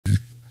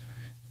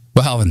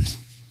Well, and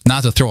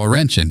not to throw a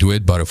wrench into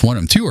it, but if one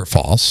of them two are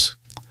false,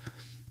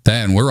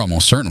 then we're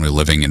almost certainly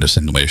living in a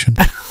simulation.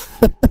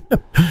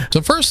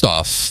 So first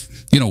off,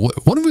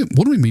 what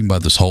do we mean by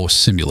this whole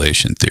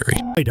simulation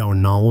theory? I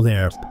don't know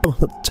there.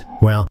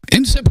 Well,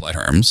 in simple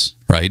terms,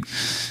 right,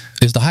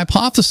 is the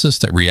hypothesis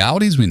that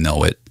reality as we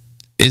know it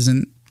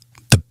isn't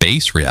the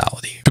base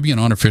reality. It could be an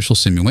artificial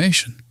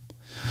simulation.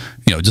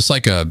 Just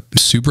like a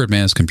super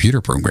advanced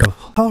computer program.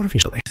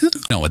 Artificially.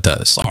 No, it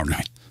does.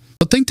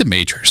 But think the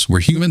Matrix, where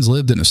humans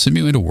lived in a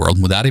simulated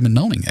world without even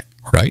knowing it,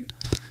 right?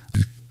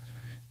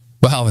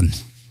 Well,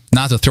 and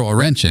not to throw a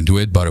wrench into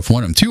it, but if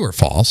one of them two are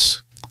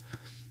false,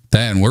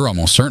 then we're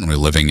almost certainly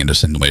living in a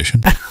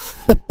simulation.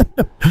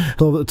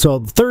 So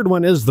the third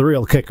one is the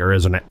real kicker,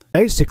 isn't it?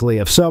 Basically,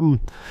 if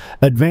some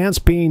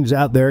advanced beings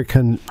out there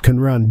can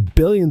run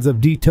billions of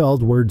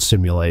detailed word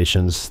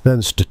simulations,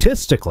 then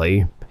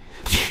statistically,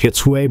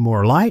 it's way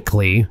more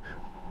likely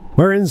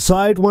we're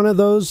inside one of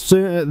those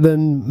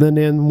than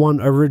in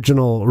one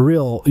original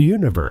real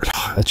universe.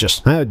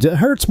 It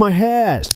hurts my head.